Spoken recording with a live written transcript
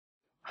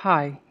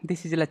Hi,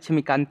 this is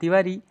Lakshmikant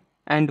Tiwari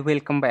and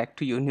welcome back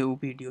to your new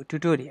video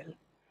tutorial.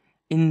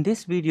 In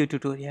this video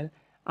tutorial,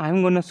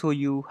 I'm gonna show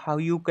you how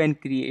you can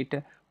create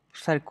a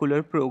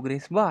circular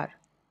progress bar.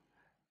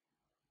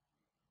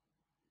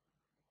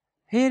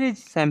 Here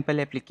is sample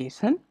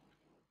application.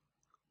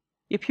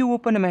 If you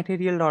open a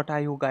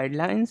material.io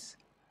guidelines,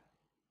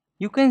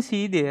 you can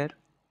see there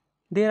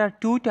are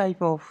two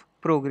types of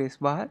progress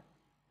bar,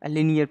 a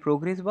linear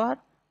progress bar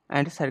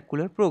and a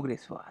circular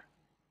progress bar.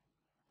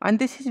 And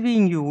this is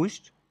being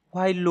used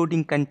while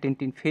loading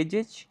content in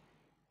phases.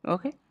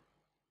 Okay.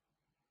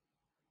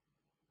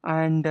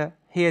 And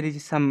here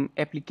is some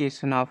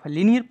application of a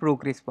linear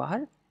progress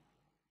bar.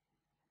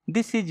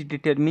 This is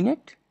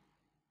determinate,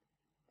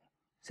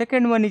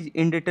 second one is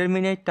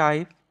indeterminate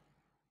type,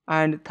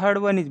 and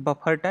third one is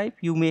buffer type.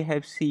 You may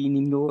have seen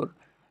in your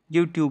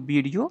YouTube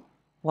video,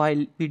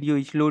 while video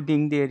is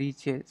loading there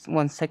is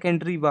one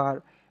secondary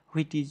bar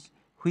which is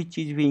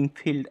being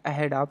filled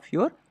ahead of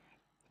your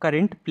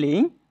current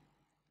playing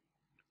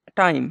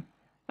time,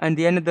 and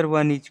the another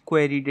one is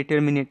query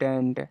determinate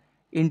and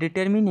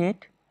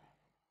indeterminate.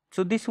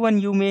 So this one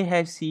you may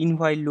have seen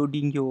while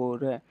loading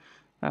your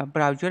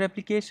browser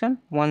application.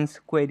 Once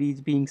query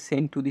is being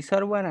sent to the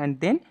server and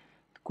then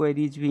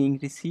query is being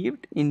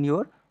received in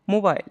your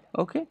mobile.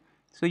 Okay,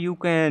 so you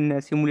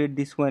can simulate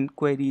this one.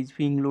 Query is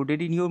being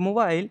loaded in your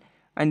mobile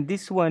and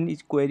this one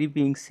is query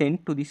being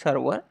sent to the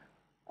server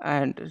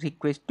and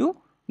request to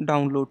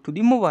download to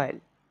the mobile.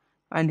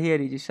 And here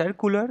is a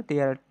circular.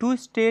 There are two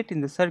states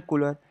in the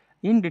circular,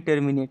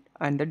 indeterminate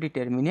and the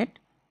determinate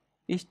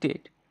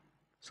state.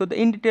 So the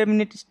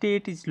indeterminate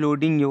state is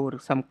loading your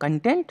some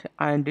content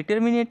and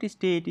determinate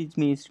state is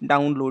means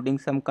downloading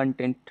some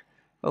content.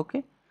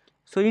 Okay,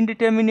 so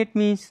indeterminate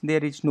means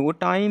there is no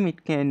time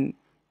it can.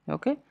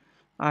 Okay,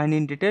 and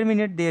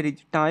indeterminate there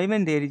is time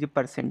and there is a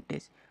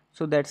percentage.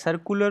 So that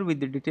circular with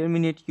the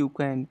determinate you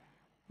can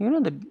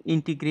the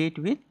integrate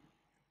with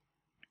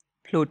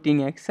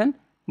floating action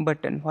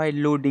button while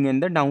loading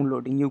and the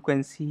downloading. You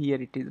can see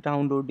here it is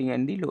downloading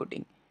and the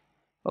loading.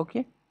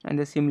 Okay,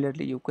 and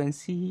similarly you can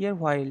see here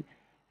while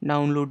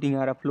downloading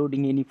or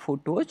uploading any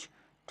photos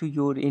to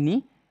your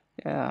any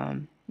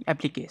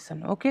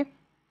application. Okay,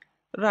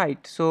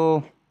 right,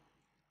 so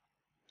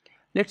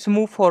let's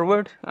move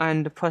forward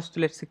and first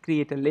let's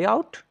create a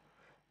layout.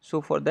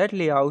 So for that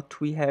layout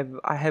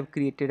I have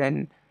created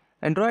an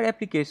Android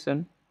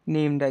application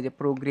named as a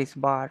progress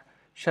bar,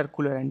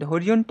 circular and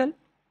horizontal.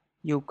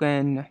 You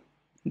can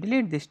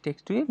delete this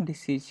text view,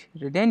 this is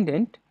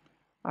redundant,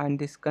 and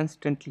this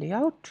constant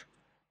layout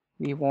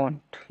we want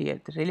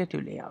here the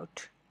relative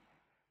layout.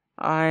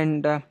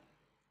 And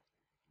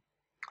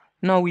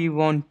now we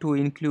want to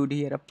include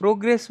here a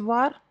progress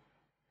bar.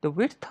 The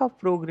width of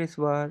progress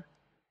bar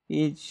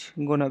is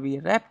gonna be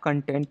wrap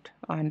content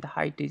and the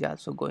height is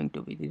also going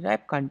to be the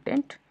wrap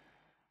content,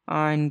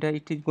 and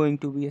it is going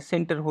to be a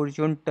center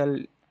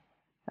horizontal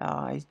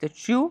is the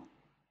true.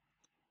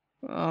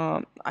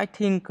 I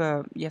think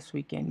yes,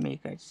 we can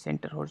make a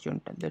center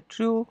horizontal the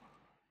true,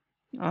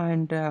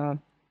 and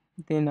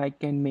then I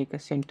can make a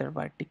center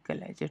vertical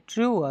as a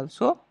true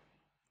also.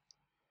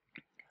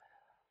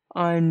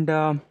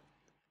 And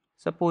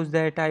suppose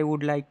that I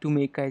would like to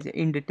make as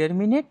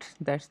indeterminate,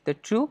 that's the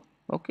true.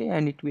 Okay,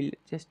 and it will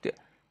just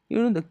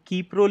the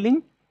keep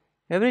rolling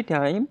every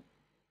time.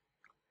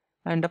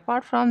 And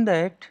apart from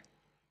that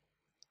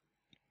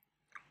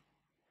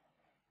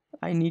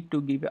I need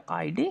to give a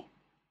ID.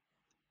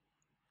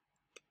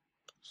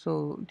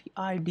 So the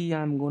ID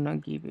I'm gonna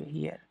give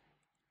here,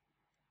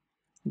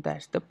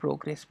 that's the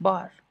progress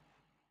bar.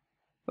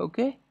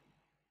 Okay,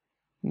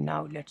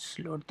 now let's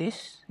load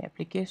this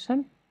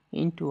application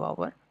into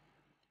our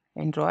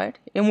Android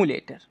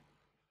emulator.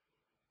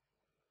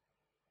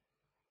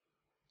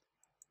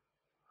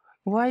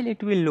 While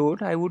it will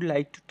load, I would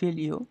like to tell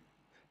you,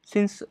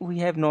 since we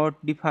have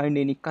not defined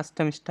any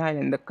custom style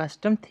and the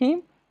custom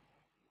theme,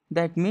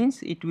 that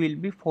means it will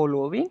be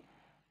following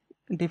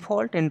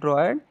default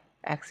Android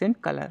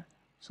accent color.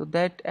 So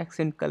that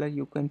accent color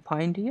you can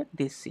find here,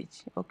 this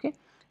is okay.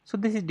 So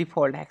this is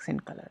default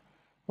accent color.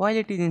 While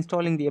it is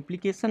installing the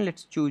application,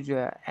 let's choose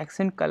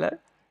accent color.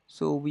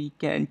 So we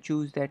can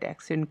choose that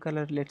accent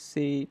color. Let's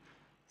say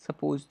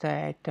suppose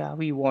that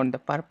we want the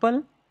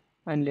purple,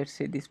 and let's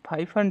say this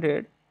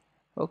 500.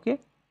 Okay,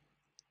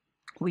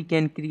 we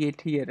can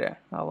create here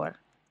our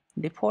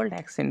default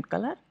accent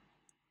color.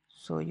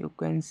 So you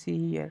can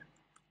see here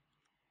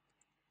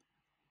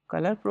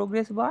color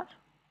progress bar.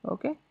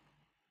 Okay,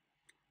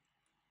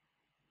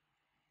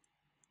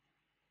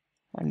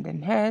 and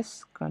then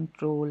has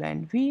control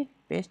and V,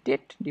 paste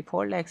it,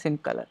 default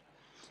accent color.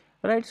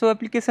 Right, so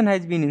application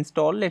has been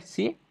installed. Let's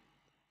see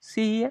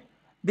here,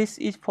 this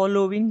is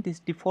following this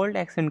default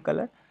accent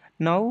color.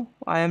 Now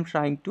I am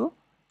trying to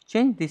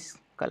change this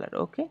color.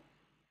 Okay,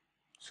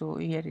 so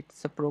here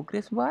it's a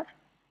progress bar,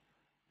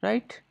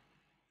 right?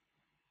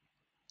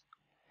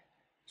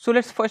 So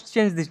let's first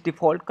change this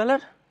default color,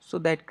 so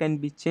that can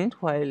be changed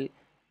while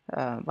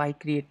by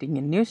creating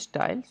a new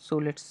style. So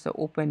let's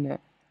open a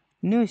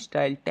new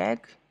style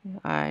tag,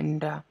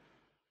 and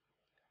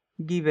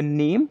give a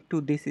name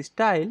to this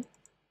style,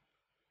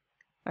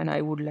 and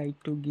I would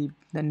like to give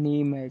the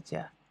name as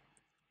a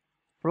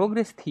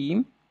progress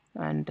theme,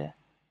 and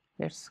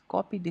let's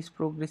copy this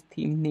progress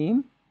theme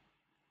name.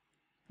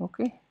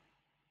 Okay,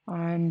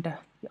 and the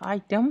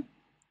item,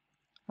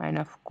 and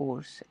of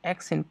course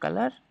accent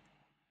color,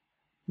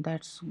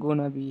 that's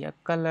gonna be a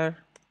color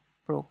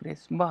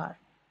progress bar.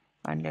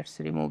 And let's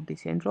remove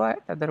this Android,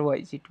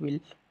 otherwise it will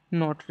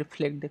not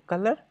reflect the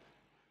color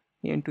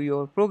into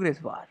your progress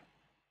bar.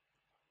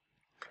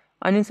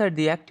 And inside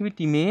the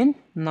activity main,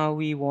 now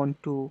we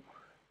want to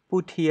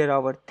put here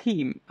our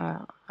theme,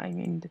 I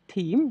mean the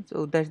theme,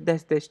 so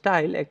that's the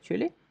style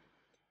actually.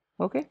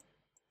 Okay,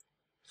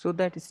 so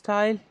that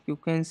style, you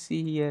can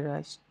see here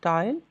a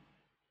style.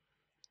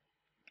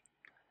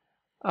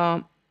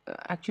 um,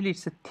 Actually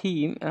it's a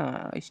theme,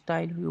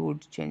 style we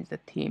would change the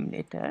theme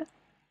later.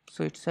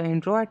 So it's an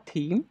Android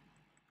theme,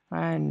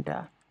 and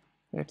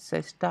it's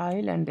a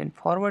style, and then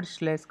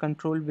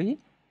 /control V,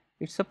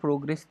 it's a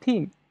progress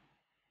theme.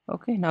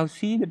 Okay, now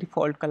see the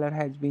default color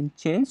has been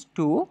changed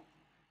to,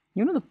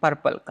 you know, the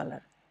purple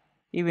color.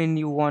 Even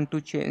you want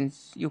to change,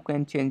 you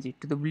can change it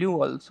to the blue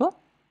also,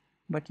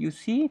 but you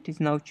see it is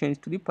now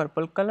changed to the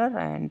purple color.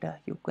 And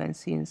you can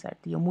see inside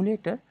the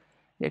emulator,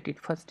 let it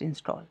first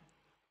install.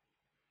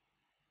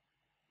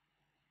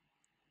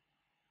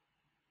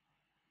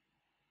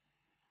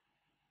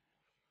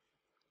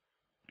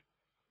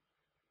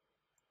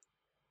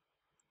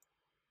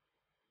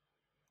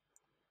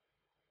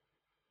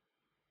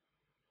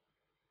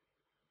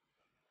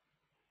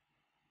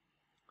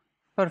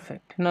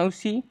 Perfect. Now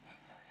see,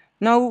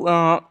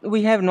 now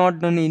we have not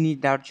done any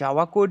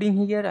Java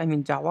coding here, I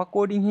mean Java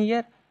coding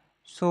here.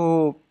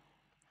 So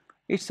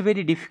it's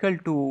very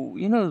difficult to,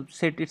 you know,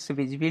 set its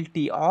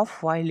visibility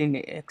off while in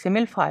a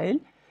XML file.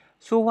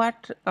 So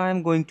what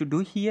I'm going to do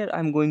here,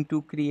 I'm going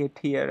to create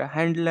here a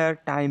handler,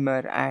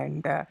 timer,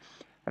 and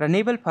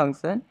runnable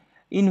function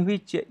in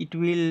which it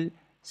will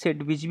set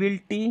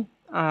visibility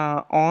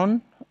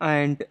on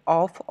and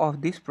off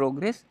of this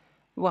progress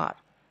bar.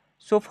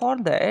 So for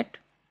that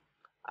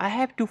I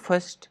have to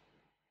first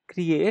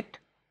create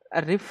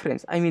a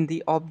reference, I mean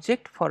the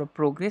object for a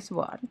progress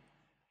bar.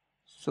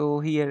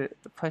 So here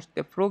first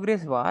the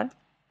progress bar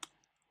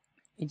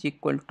is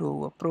equal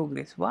to a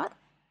progress bar,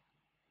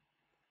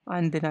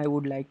 and then I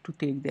would like to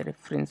take the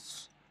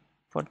reference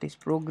for this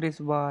progress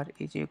bar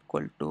is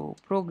equal to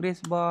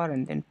progress bar,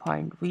 and then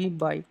find v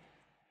by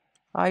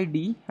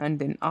id, and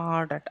then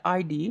r dot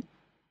id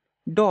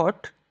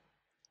dot,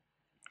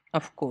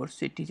 of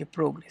course it is a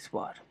progress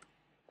bar,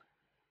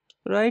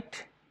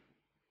 right?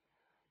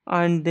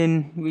 And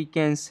then we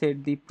can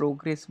set the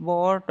progress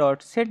bar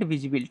dot set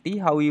visibility.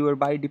 However,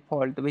 by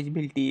default the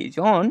visibility is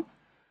on,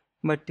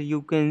 but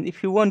you can,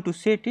 if you want to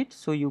set it,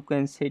 so you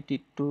can set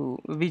it to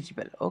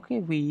visible. Okay,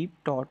 v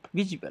dot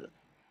visible,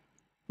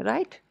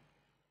 right?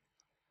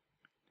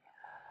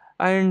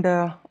 And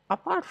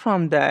apart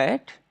from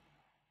that,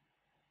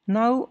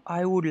 now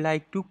I would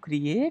like to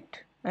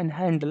create an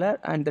handler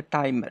and the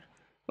timer.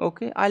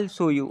 Okay, I'll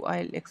show you,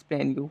 I'll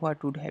explain you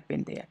what would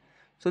happen there.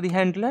 So the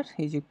handler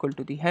is equal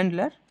to the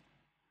handler,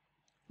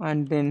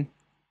 and then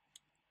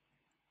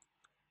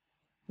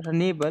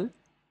runnable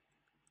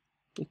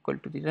equal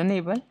to the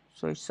runnable.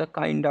 So it's a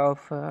kind of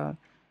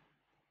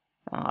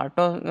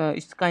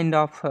it's kind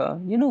of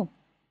you know,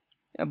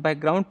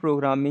 background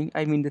programming,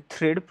 I mean the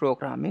thread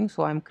programming.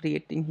 So I'm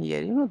creating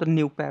here, you know, the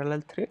new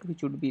parallel thread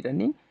which would be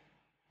running.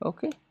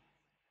 Okay,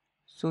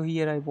 so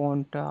here I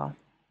want a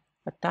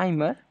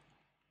timer.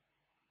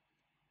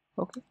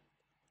 Okay,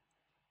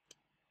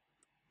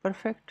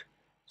 perfect.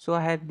 So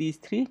I have these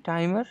three: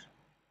 timer,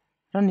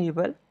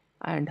 runnable,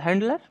 and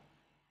handler.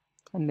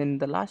 And then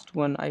the last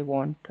one I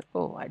want,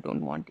 oh, I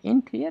don't want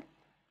int here,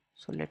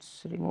 so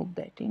let's remove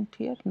that int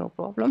here, no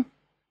problem.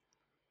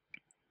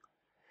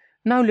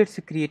 Now let's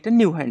create a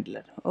new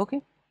handler.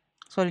 Okay,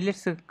 sorry,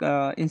 let's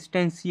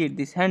instantiate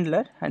this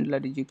handler.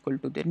 Handler is equal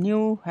to the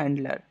new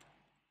handler.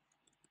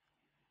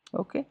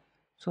 Okay,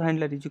 so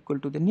handler is equal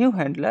to the new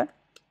handler,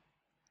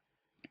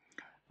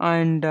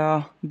 and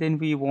then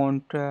we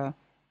want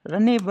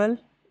runnable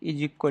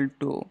is equal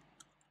to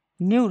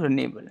new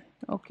runnable.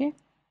 Okay,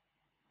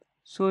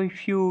 so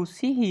if you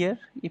see here,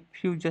 if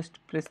you just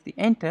press the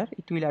enter,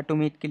 it will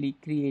automatically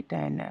create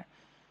an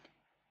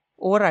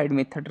override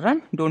method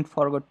run. Don't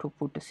forget to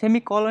put a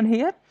semicolon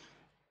here.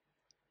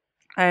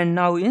 And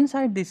now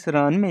inside this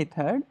run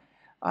method,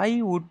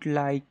 I would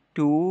like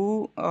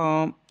to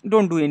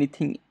don't do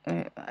anything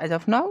as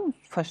of now.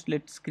 First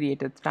let's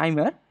create a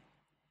timer.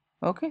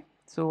 Okay,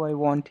 so I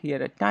want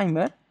here a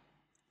timer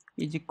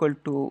is equal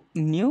to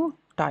new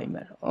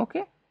timer.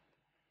 Okay,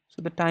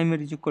 so the timer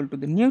is equal to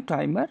the new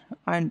timer,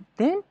 and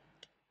then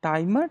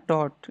timer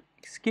dot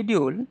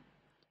schedule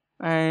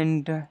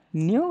and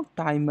new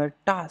timer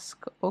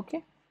task.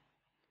 Okay,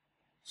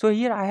 so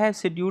here I have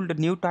scheduled a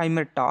new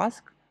timer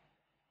task,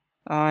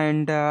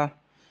 and I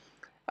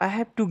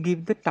have to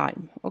give the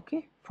time,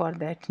 okay, for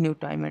that new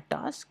timer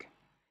task.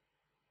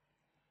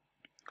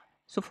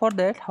 So for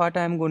that, what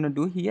I am going to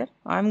do here,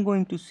 I am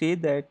going to say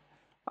that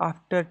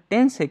after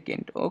 10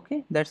 second,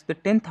 okay, that's the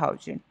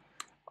 10,000.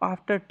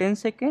 After 10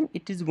 second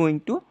it is going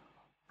to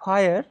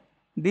fire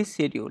this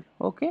schedule,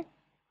 okay,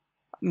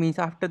 means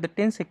after the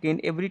 10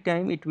 second every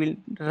time it will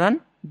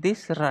run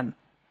this run,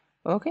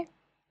 okay.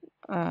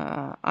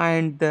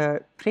 And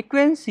the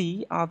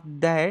frequency of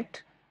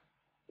that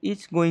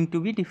is going to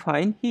be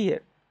defined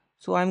here.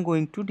 So I'm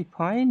going to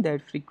define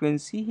that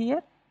frequency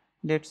here.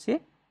 Let's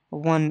say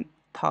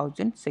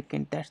 1000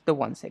 second, that's the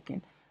 1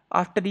 second.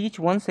 After each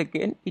 1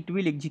 second it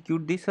will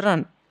execute this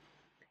run,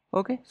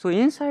 okay. So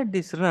inside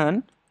this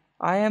run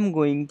I am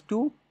going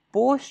to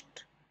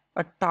post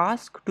a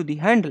task to the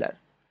handler.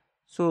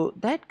 So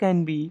that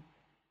can be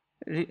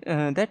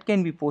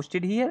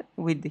posted here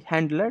with the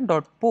handler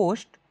dot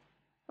post,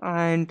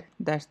 and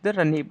that's the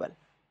runnable,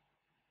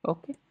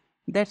 okay.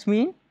 That's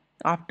mean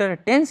after a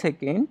 10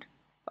 second,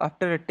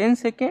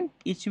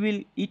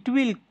 it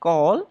will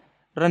call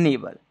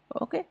runnable,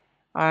 okay.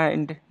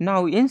 And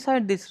now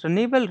inside this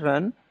runnable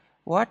run,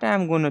 what I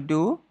am going to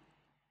do,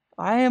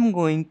 I am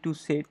going to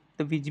set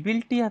the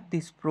visibility of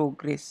this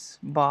progress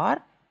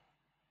bar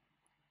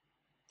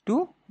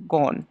to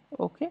gone,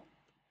 okay.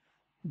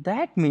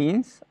 That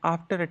means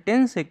after a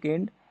 10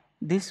 second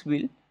this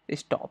will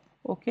stop,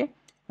 okay.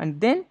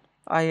 And then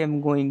I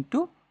am going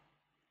to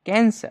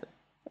cancel,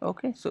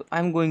 okay. So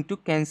I'm going to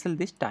cancel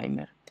this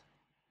timer,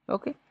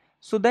 okay.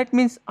 So that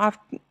means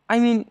after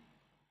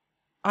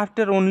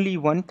only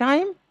one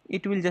time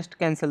it will just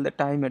cancel the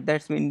timer.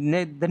 That's mean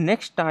the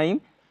next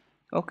time,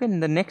 okay,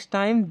 the next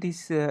time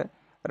this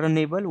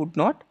runnable would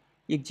not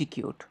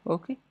execute,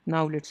 okay.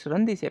 Now let's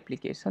run this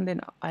application,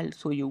 then I'll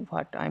show you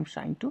what I'm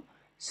trying to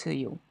show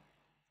you.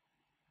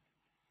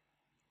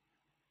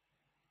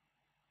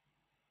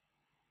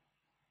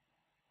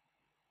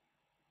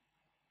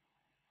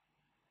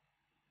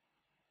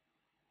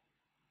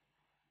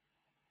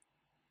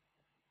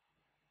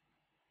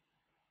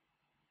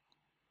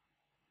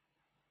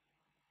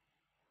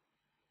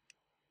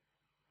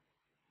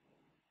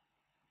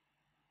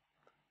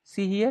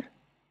 See here,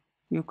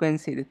 you can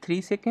see the 3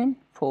 second,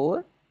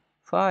 4,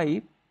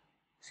 5,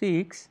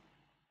 6,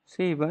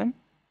 7,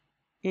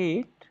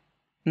 8,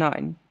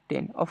 9,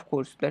 10. Of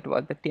course that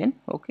was the 10,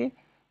 okay.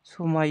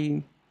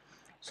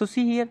 So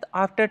see here,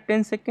 after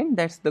 10 seconds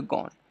that's the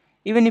gone.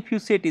 Even if you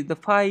set it the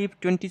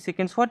 5, 20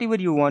 seconds, whatever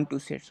you want to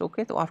set,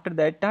 okay. So after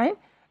that time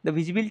the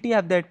visibility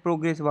of that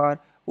progress bar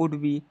would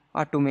be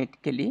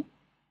automatically,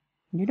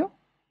 you know,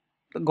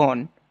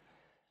 gone.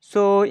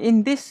 So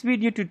in this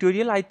video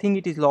tutorial I think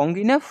it is long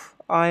enough,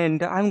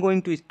 and I'm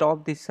going to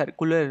stop this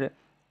circular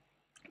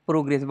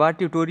progress bar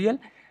tutorial.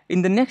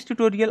 In the next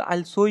tutorial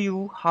I'll show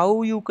you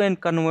how you can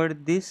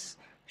convert this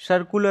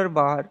circular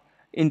bar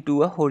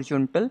into a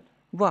horizontal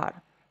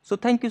bar. So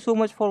thank you so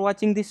much for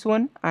watching this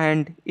one,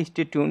 and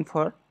stay tuned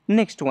for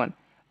next one.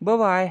 Bye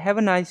bye, have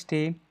a nice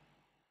day.